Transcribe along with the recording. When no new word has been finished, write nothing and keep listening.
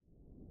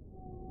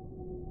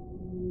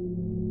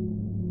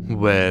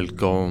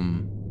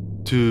Welcome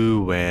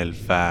to Whale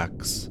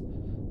Facts,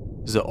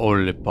 the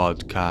only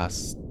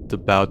podcast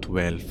about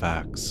whale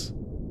facts.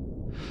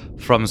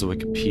 From the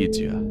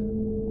Wikipedia.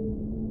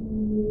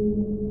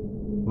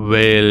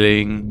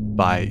 Whaling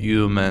by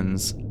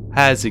humans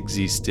has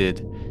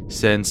existed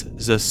since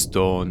the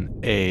Stone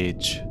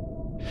Age.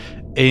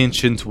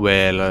 Ancient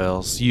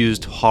whalers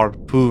used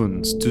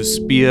harpoons to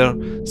spear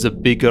the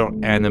bigger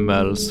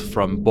animals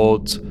from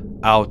boats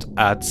out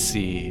at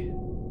sea.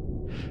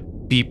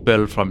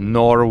 People from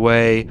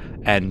Norway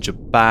and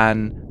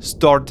Japan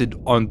started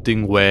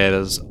hunting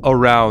whales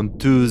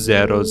around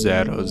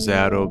 2000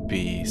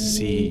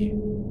 BC.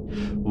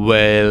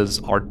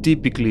 Whales are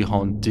typically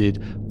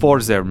hunted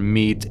for their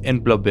meat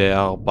and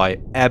blubber by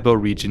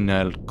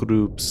Aboriginal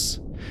groups.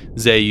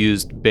 They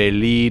used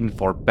baleen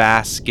for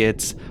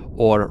baskets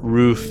or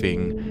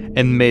roofing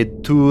and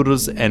made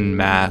tours and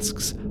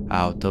masks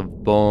out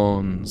of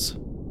bones.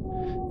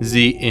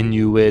 The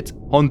Inuit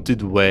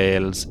hunted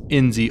whales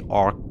in the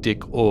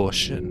Arctic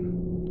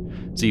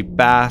Ocean. The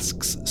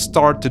Basques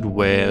started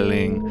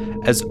whaling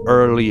as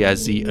early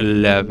as the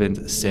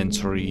 11th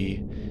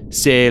century,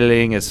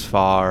 sailing as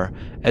far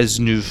as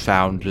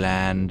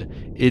Newfoundland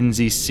in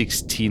the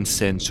 16th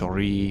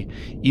century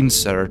in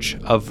search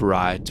of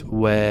right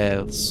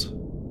whales.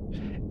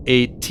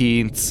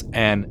 18th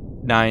and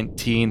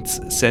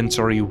 19th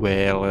century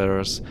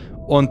whalers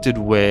hunted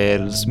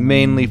whales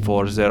mainly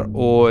for their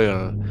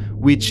oil,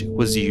 which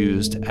was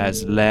used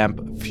as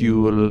lamp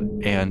fuel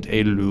and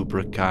a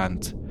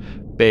lubricant,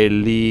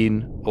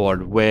 baleen or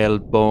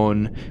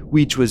whalebone,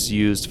 which was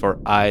used for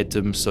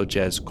items such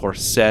as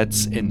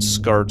corsets and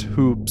skirt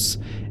hoops,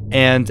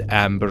 and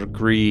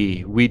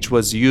ambergris, which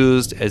was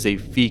used as a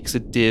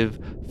fixative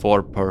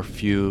for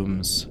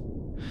perfumes.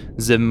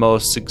 The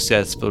most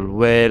successful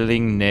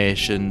whaling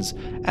nations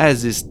at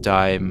this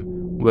time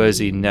were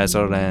the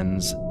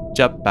Netherlands,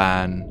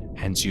 Japan,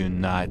 and the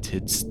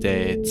United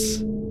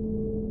States.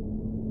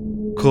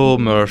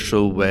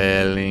 Commercial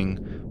whaling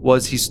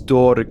was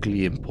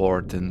historically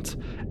important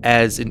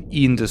as an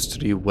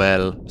industry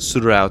well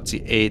throughout the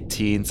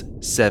 18th,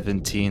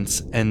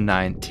 17th, and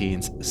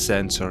 19th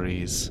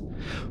centuries.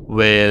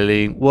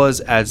 Whaling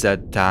was at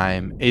that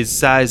time a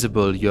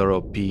sizable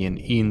European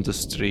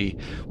industry,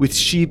 with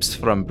ships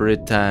from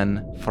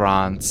Britain,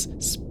 France,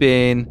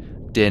 Spain,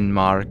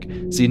 Denmark,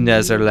 the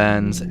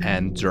Netherlands,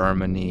 and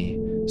Germany,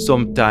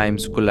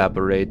 sometimes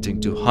collaborating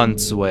to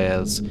hunt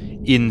whales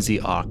in the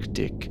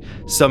Arctic,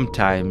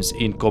 sometimes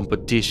in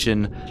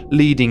competition,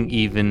 leading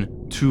even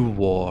to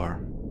war.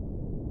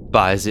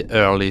 By the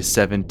early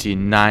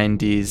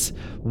 1790s,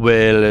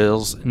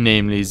 whalers,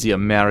 namely the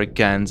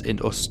Americans and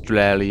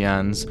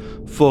Australians,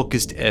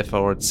 focused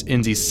efforts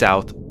in the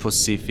South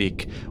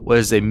Pacific,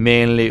 where they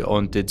mainly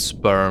hunted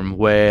sperm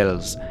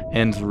whales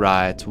and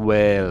right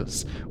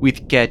whales,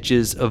 with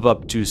catches of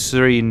up to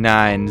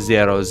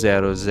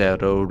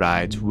 39,000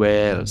 right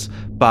whales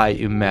by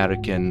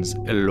Americans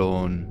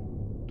alone.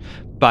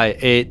 By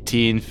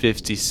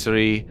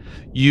 1853,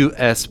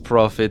 US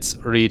profits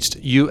reached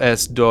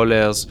US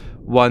dollars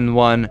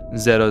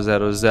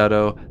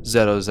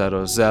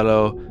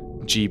 11,000,000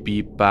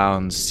 GB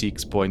pounds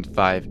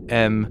 6.5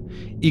 M,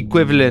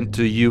 equivalent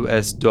to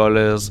US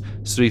dollars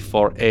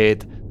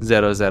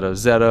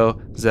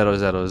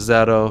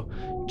 348,000,000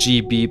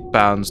 GB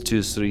pounds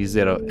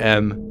 230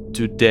 M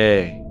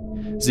today,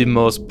 the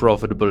most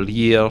profitable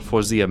year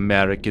for the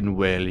American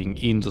whaling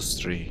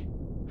industry.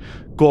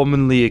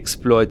 Commonly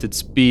exploited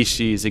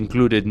species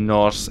included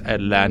North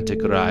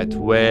Atlantic right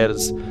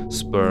whales,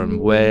 sperm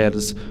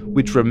whales,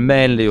 which were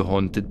mainly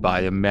hunted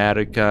by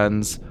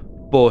Americans,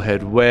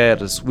 bowhead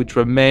whales, which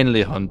were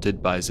mainly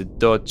hunted by the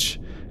Dutch,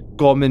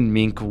 common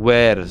minke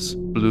whales,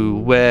 blue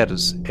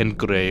whales, and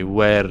grey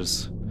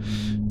whales.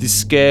 The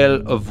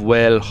scale of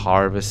whale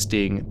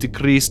harvesting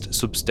decreased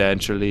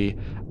substantially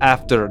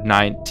after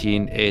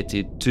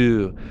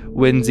 1982,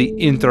 when the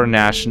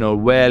International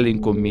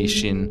Whaling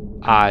Commission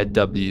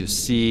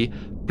 (IWC)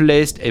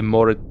 placed a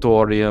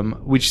moratorium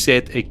which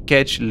set a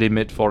catch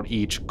limit for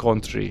each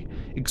country,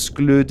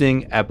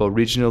 excluding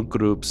Aboriginal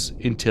groups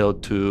until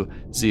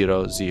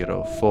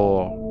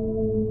 2004.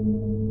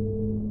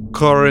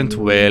 Current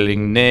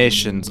whaling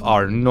nations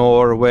are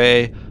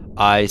Norway,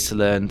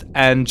 Iceland,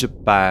 and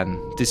Japan,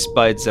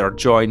 despite their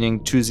joining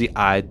to the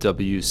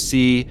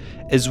IWC,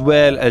 as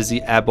well as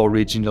the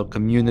Aboriginal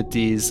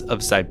communities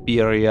of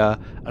Siberia,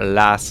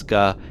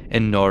 Alaska,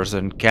 and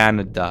northern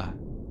Canada.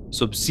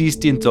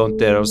 Subsistence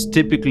hunters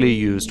typically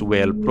used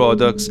whale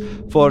products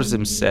for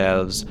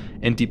themselves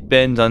and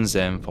depend on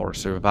them for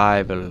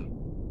survival.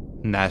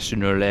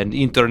 National and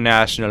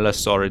international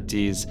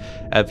authorities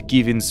have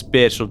given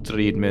special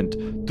treatment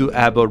to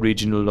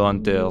Aboriginal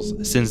hunters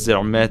since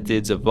their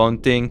methods of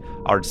hunting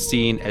are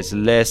seen as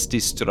less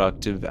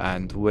destructive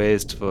and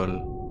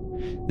wasteful.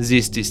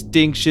 This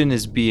distinction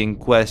is being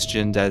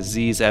questioned as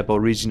these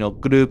Aboriginal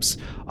groups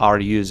are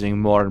using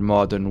more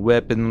modern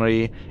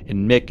weaponry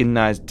and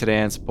mechanized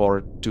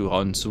transport to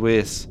hunt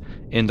with,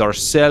 and are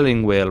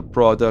selling whale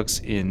products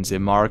in the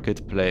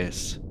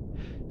marketplace.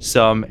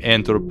 Some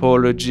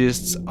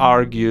anthropologists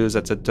argue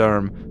that the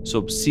term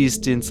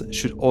subsistence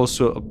should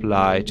also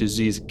apply to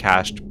these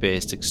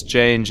caste-based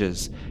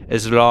exchanges,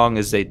 as long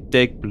as they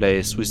take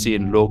place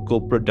within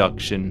local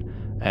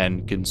production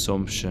and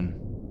consumption.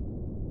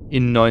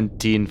 In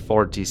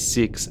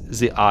 1946,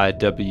 the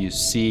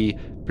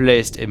IWC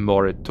placed a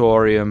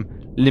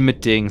moratorium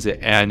limiting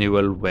the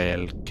annual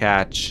whale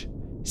catch.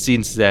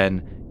 Since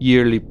then,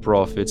 yearly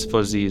profits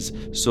for these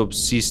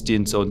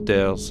subsistence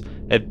hunters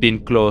have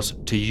been close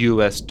to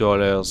US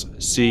dollars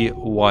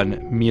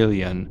C1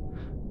 million,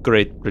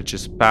 Great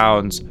British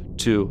pounds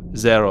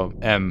 20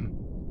 M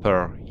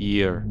per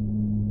year.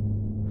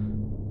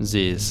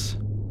 These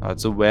are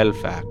the whale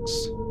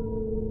facts.